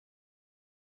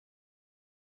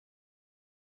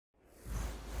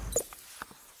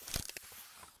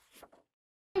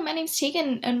my name's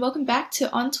Tegan and welcome back to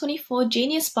On24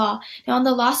 Genius Bar. Now on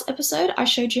the last episode I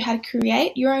showed you how to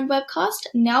create your own webcast.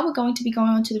 Now we're going to be going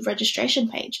on to the registration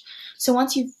page. So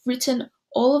once you've written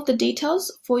all of the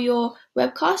details for your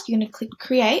webcast, you're going to click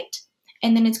create,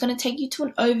 and then it's going to take you to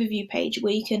an overview page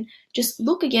where you can just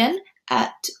look again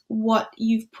at what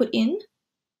you've put in.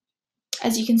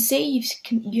 As you can see,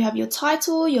 you have your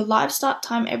title, your live start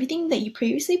time, everything that you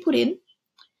previously put in.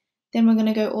 Then we're going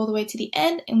to go all the way to the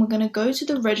end and we're going to go to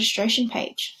the registration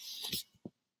page.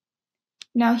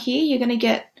 Now here you're going to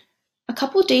get a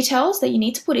couple of details that you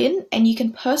need to put in, and you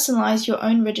can personalize your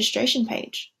own registration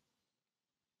page.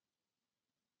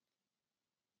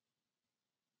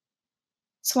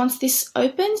 So once this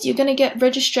opens, you're going to get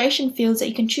registration fields that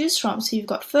you can choose from. So you've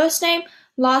got first name,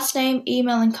 last name,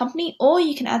 email and company, or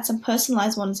you can add some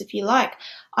personalized ones if you like.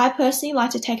 I personally like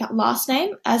to take out last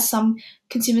name, as some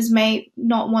consumers may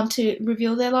not want to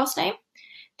reveal their last name.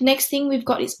 The next thing we've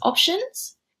got is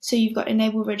options. So you've got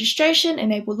enable registration,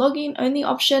 enable login only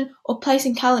option, or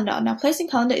placing calendar. Now placing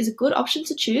calendar is a good option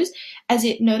to choose as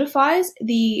it notifies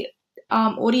the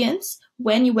audience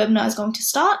when your webinar is going to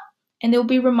start, and they'll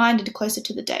be reminded closer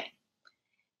to the date.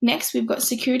 Next, we've got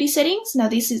security settings. Now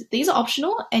these are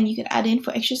optional and you can add in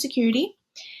for extra security.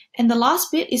 And the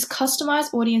last bit is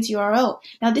customize audience URL.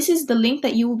 Now this is the link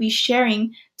that you will be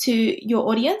sharing to your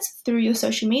audience through your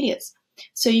social medias.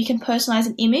 So you can personalize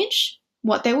an image,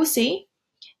 what they will see,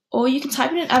 or you can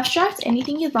type in an abstract,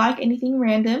 anything you'd like, anything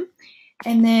random,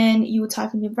 and then you will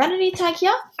type in your vanity tag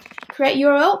here, create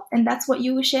URL, and that's what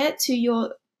you will share to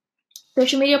your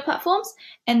social media platforms,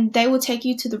 and they will take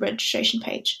you to the registration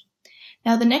page.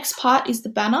 Now the next part is the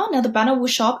banner. Now the banner will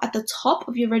show up at the top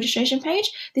of your registration page.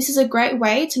 This is a great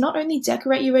way to not only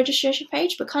decorate your registration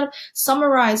page, but kind of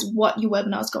summarize what your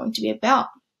webinar is going to be about.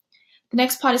 The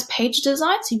next part is page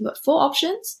design. So you've got 4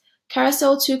 options: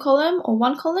 carousel, 2-column, or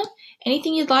 1-column.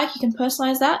 Anything you'd like, you can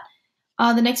personalize that.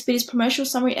 The next bit is promotional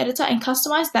summary editor and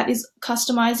customize. That is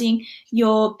customizing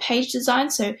your page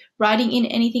design. So writing in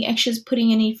anything extras,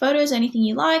 putting any photos, anything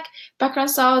you like,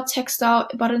 background style, text style,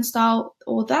 button style,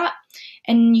 all that.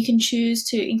 And you can choose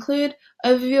to include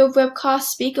overview of webcast,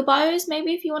 speaker bios,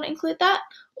 maybe if you want to include that,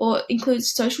 or include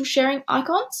social sharing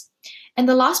icons. And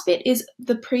the last bit is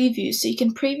the preview. So you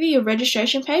can preview your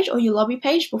registration page or your lobby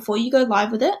page before you go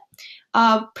live with it.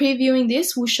 Previewing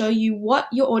this will show you what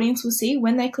your audience will see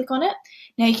when they click on it.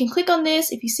 Now you can click on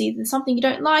this. If you see there's something you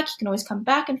don't like, you can always come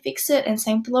back and fix it, and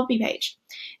same with the lobby page.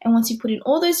 And once you put in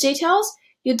all those details,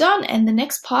 you're done. And the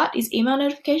next part is email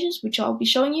notifications, which I'll be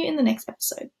showing you in the next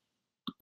episode.